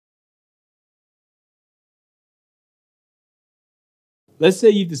Let's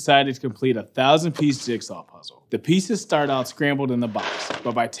say you've decided to complete a 1,000-piece jigsaw puzzle. The pieces start out scrambled in the box,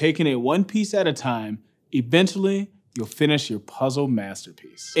 but by taking it one piece at a time, eventually you'll finish your puzzle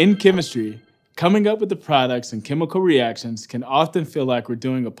masterpiece. In chemistry, coming up with the products and chemical reactions can often feel like we're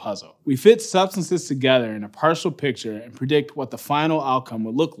doing a puzzle. We fit substances together in a partial picture and predict what the final outcome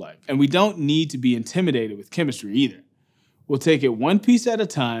will look like. And we don't need to be intimidated with chemistry either. We'll take it one piece at a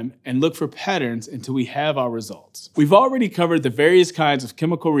time and look for patterns until we have our results. We've already covered the various kinds of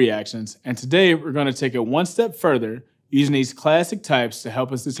chemical reactions, and today we're going to take it one step further using these classic types to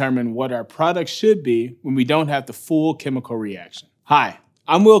help us determine what our product should be when we don't have the full chemical reaction. Hi,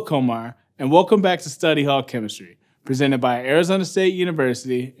 I'm Will Komar, and welcome back to Study Hall Chemistry, presented by Arizona State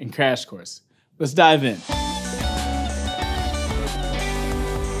University and Crash Course. Let's dive in.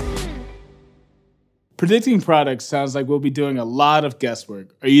 Predicting products sounds like we'll be doing a lot of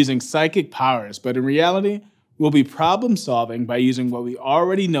guesswork or using psychic powers, but in reality, we'll be problem solving by using what we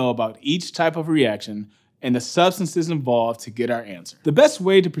already know about each type of reaction and the substances involved to get our answer. The best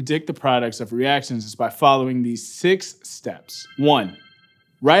way to predict the products of reactions is by following these 6 steps. 1.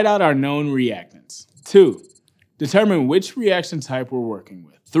 Write out our known reactants. 2. Determine which reaction type we're working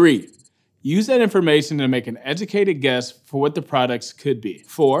with. 3. Use that information to make an educated guess for what the products could be.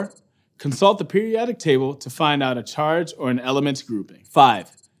 4. Consult the periodic table to find out a charge or an element's grouping. 5.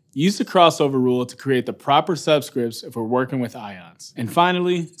 Use the crossover rule to create the proper subscripts if we're working with ions. And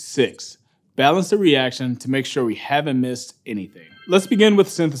finally, 6. Balance the reaction to make sure we haven't missed anything. Let's begin with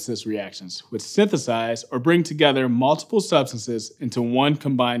synthesis reactions, which synthesize or bring together multiple substances into one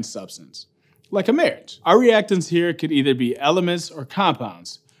combined substance, like a marriage. Our reactants here could either be elements or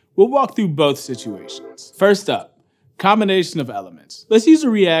compounds. We'll walk through both situations. First up, combination of elements. Let's use a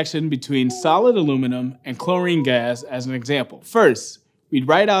reaction between solid aluminum and chlorine gas as an example. First, we'd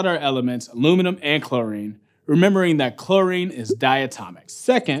write out our elements, aluminum and chlorine, remembering that chlorine is diatomic.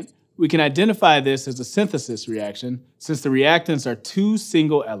 Second, we can identify this as a synthesis reaction since the reactants are 2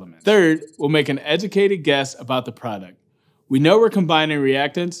 single elements. Third, we'll make an educated guess about the product. We know we're combining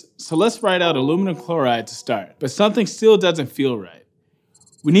reactants, so let's write out aluminum chloride to start, but something still doesn't feel right.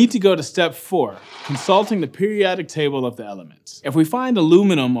 We need to go to step 4, consulting the periodic table of the elements. If we find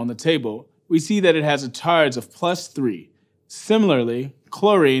aluminum on the table, we see that it has a charge of +3. Similarly,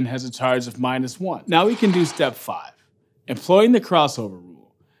 chlorine has a charge of -1. Now we can do step 5, employing the crossover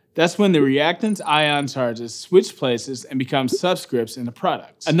rule. That's when the reactant's ion charges switch places and become subscripts in the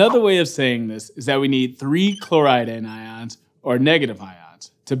products. Another way of saying this is that we need 3 chloride anions, or negative ions,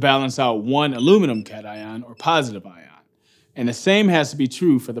 to balance out 1 aluminum cation, or positive ion. And the same has to be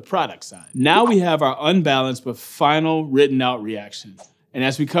true for the product side. Now we have our unbalanced but final written out reaction. And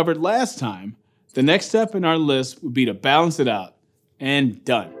as we covered last time, the next step in our list would be to balance it out. And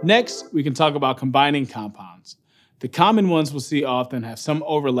done. Next, we can talk about combining compounds. The common ones we'll see often have some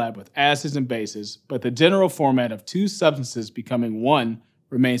overlap with acids and bases, but the general format of 2 substances becoming one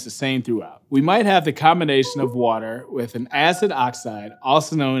remains the same throughout. We might have the combination of water with an acid oxide,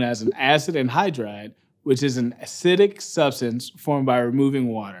 also known as an acid anhydride, which is an acidic substance formed by removing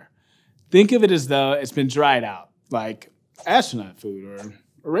water. Think of it as though it's been dried out, like astronaut food or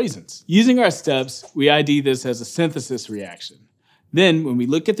raisins. Using our steps, we ID this as a synthesis reaction. Then, when we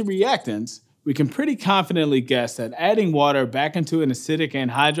look at the reactants, we can pretty confidently guess that adding water back into an acidic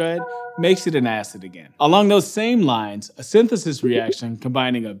anhydride makes it an acid again. Along those same lines, a synthesis reaction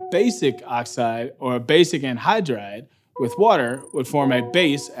combining a basic oxide or a basic anhydride with water would form a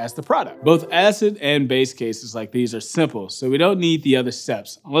base as the product. Both acid and base cases like these are simple, so we don't need the other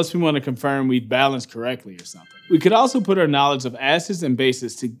steps, unless we want to confirm we've balanced correctly or something. We could also put our knowledge of acids and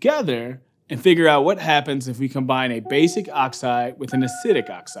bases together and figure out what happens if we combine a basic oxide with an acidic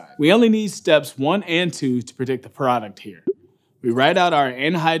oxide. We only need steps 1 and 2 to predict the product here. We write out our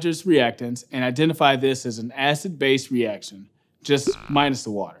anhydrous reactants and identify this as an acid-base reaction, just minus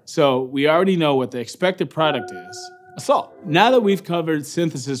the water. So we already know what the expected product is. A salt. Now that we've covered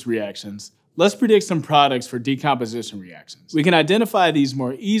synthesis reactions, let's predict some products for decomposition reactions. We can identify these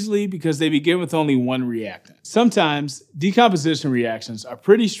more easily because they begin with only one reactant. Sometimes, decomposition reactions are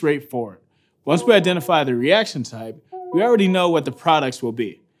pretty straightforward. Once we identify the reaction type, we already know what the products will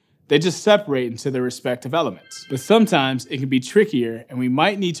be. They just separate into their respective elements. But sometimes it can be trickier and we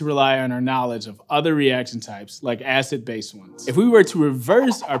might need to rely on our knowledge of other reaction types like acid-base ones. If we were to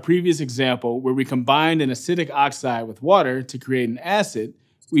reverse our previous example where we combined an acidic oxide with water to create an acid,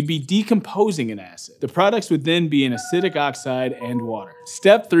 we'd be decomposing an acid. The products would then be an acidic oxide and water.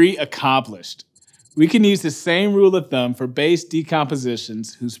 Step 3 accomplished. We can use the same rule of thumb for base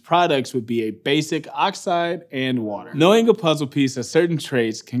decompositions whose products would be a basic oxide and water. Knowing a puzzle piece has certain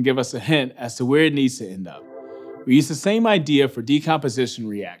traits can give us a hint as to where it needs to end up. We use the same idea for decomposition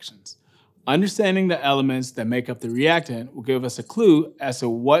reactions. Understanding the elements that make up the reactant will give us a clue as to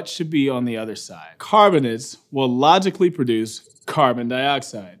what should be on the other side. Carbonates will logically produce carbon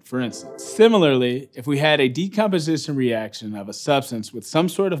dioxide, for instance. Similarly, if we had a decomposition reaction of a substance with some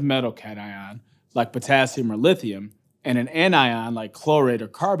sort of metal cation, like potassium or lithium, and an anion like chlorate or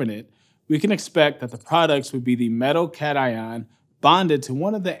carbonate, we can expect that the products would be the metal cation bonded to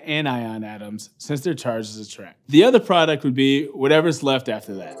one of the anion atoms since their charges attract. The other product would be whatever's left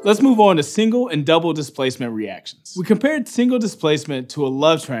after that. Let's move on to single and double displacement reactions. We compared single displacement to a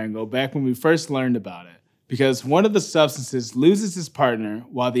love triangle back when we first learned about it, because one of the substances loses its partner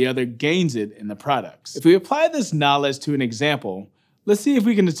while the other gains it in the products. If we apply this knowledge to an example, let's see if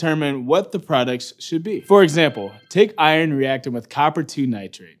we can determine what the products should be. For example, take iron reacting with copper 2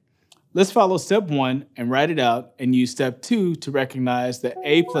 nitrate. Let's follow step 1 and write it out and use step 2 to recognize that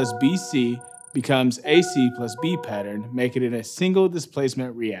A plus BC becomes AC plus B pattern, making it a single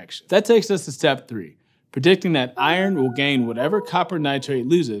displacement reaction. That takes us to step 3, predicting that iron will gain whatever copper nitrate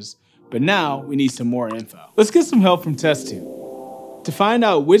loses, but now we need some more info. Let's get some help from test 2. To find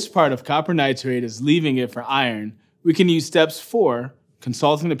out which part of copper nitrate is leaving it for iron, we can use steps 4,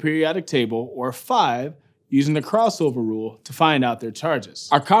 consulting the periodic table, or 5, using the crossover rule to find out their charges.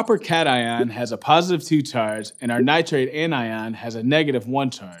 Our copper cation has a positive 2 charge, and our nitrate anion has a negative 1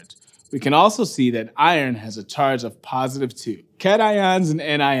 charge. We can also see that iron has a charge of positive 2. Cations and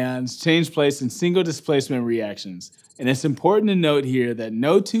anions change place in single displacement reactions, and it's important to note here that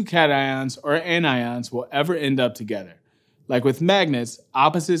no 2 cations or anions will ever end up together. Like with magnets,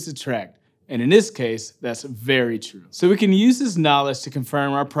 opposites attract, and in this case, that's very true. So we can use this knowledge to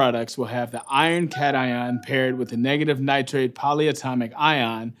confirm our products will have the iron cation paired with the negative nitrate polyatomic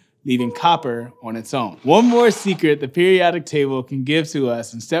ion, leaving copper on its own. One more secret the periodic table can give to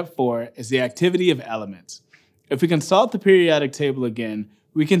us in step 4 is the activity of elements. If we consult the periodic table again,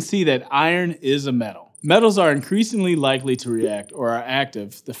 we can see that iron is a metal. Metals are increasingly likely to react or are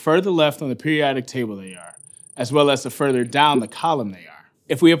active the further left on the periodic table they are, as well as the further down the column they are.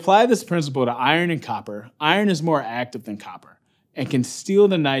 If we apply this principle to iron and copper, iron is more active than copper and can steal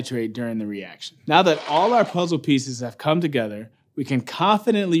the nitrate during the reaction. Now that all our puzzle pieces have come together, we can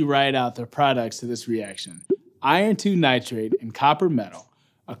confidently write out the products to this reaction: iron 2 nitrate and copper metal.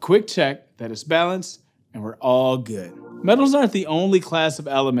 A quick check that it's balanced, and we're all good. Metals aren't the only class of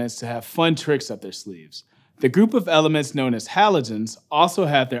elements to have fun tricks up their sleeves. The group of elements known as halogens also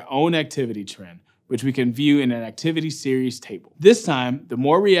have their own activity trend, which we can view in an activity series table. This time, the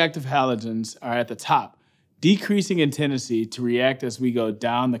more reactive halogens are at the top, decreasing in tendency to react as we go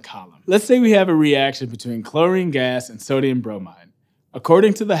down the column. Let's say we have a reaction between chlorine gas and sodium bromide.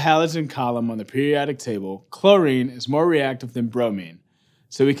 According to the halogen column on the periodic table, chlorine is more reactive than bromine,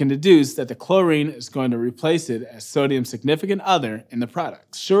 so we can deduce that the chlorine is going to replace it as sodium's significant other in the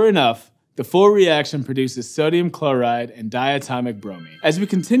product. Sure enough, the full reaction produces sodium chloride and diatomic bromine. As we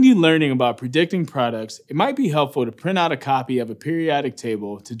continue learning about predicting products, it might be helpful to print out a copy of a periodic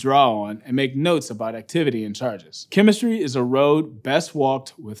table to draw on and make notes about activity and charges. Chemistry is a road best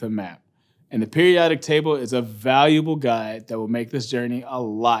walked with a map, and the periodic table is a valuable guide that will make this journey a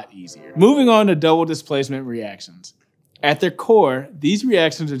lot easier. Moving on to double displacement reactions. At their core, these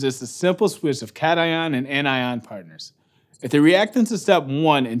reactions are just a simple switch of cation and anion partners. If the reactants of step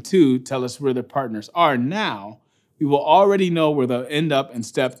 1 and 2 tell us where their partners are now, we will already know where they'll end up in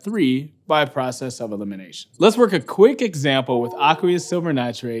step 3 by a process of elimination. Let's work a quick example with aqueous silver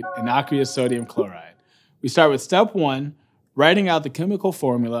nitrate and aqueous sodium chloride. We start with step 1, writing out the chemical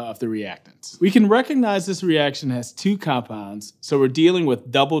formula of the reactants. We can recognize this reaction has 2 compounds, so we're dealing with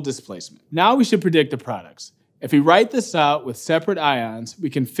double displacement. Now we should predict the products. If we write this out with separate ions,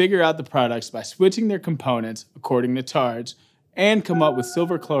 we can figure out the products by switching their components according to charge and come up with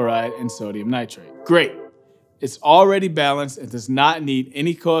silver chloride and sodium nitrate. Great! It's already balanced and does not need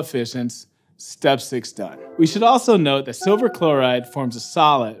any coefficients. Step 6 done. We should also note that silver chloride forms a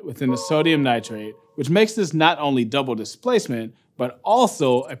solid within the sodium nitrate, which makes this not only double displacement, but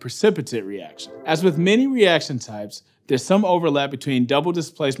also a precipitate reaction. As with many reaction types, there's some overlap between double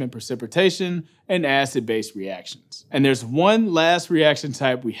displacement precipitation and acid-base reactions. And there's one last reaction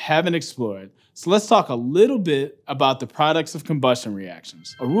type we haven't explored, so let's talk a little bit about the products of combustion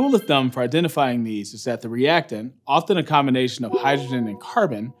reactions. A rule of thumb for identifying these is that the reactant, often a combination of hydrogen and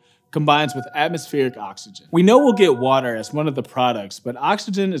carbon, combines with atmospheric oxygen. We know we'll get water as one of the products, but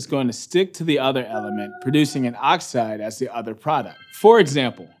oxygen is going to stick to the other element, producing an oxide as the other product. For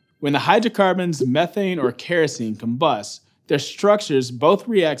example, when the hydrocarbons methane or kerosene combust, their structures both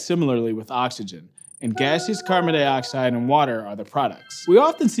react similarly with oxygen, and gaseous carbon dioxide and water are the products. We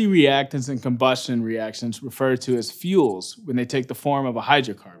often see reactants in combustion reactions referred to as fuels when they take the form of a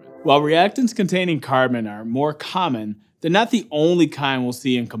hydrocarbon. While reactants containing carbon are more common, they're not the only kind we'll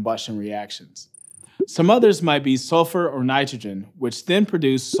see in combustion reactions. Some others might be sulfur or nitrogen, which then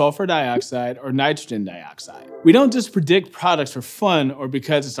produce sulfur dioxide or nitrogen dioxide. We don't just predict products for fun or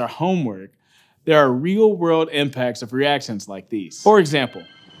because it's our homework. There are real-world impacts of reactions like these. For example,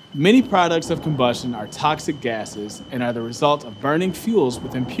 many products of combustion are toxic gases and are the result of burning fuels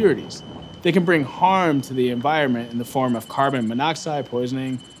with impurities. They can bring harm to the environment in the form of carbon monoxide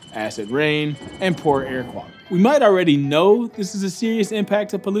poisoning, acid rain, and poor air quality. We might already know this is a serious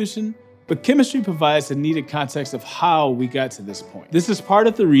impact of pollution, but chemistry provides the needed context of how we got to this point. This is part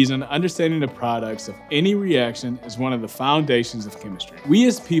of the reason understanding the products of any reaction is one of the foundations of chemistry. We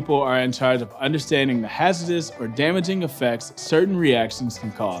as people are in charge of understanding the hazardous or damaging effects certain reactions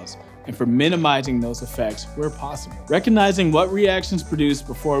can cause, and for minimizing those effects where possible. Recognizing what reactions produce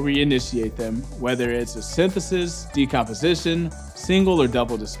before we initiate them, whether it's a synthesis, decomposition, single or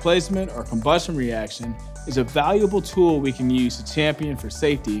double displacement, or combustion reaction, is a valuable tool we can use to champion for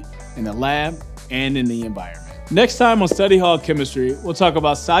safety in the lab and in the environment. Next time on Study Hall Chemistry, we'll talk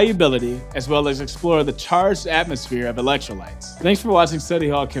about solubility as well as explore the charged atmosphere of electrolytes. Thanks for watching Study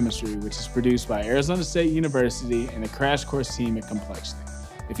Hall Chemistry, which is produced by Arizona State University and the Crash Course team at Complexity.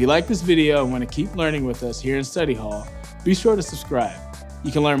 If you like this video and want to keep learning with us here in Study Hall, be sure to subscribe.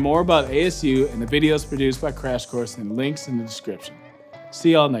 You can learn more about ASU and the videos produced by Crash Course in links in the description.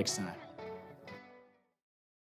 See y'all next time.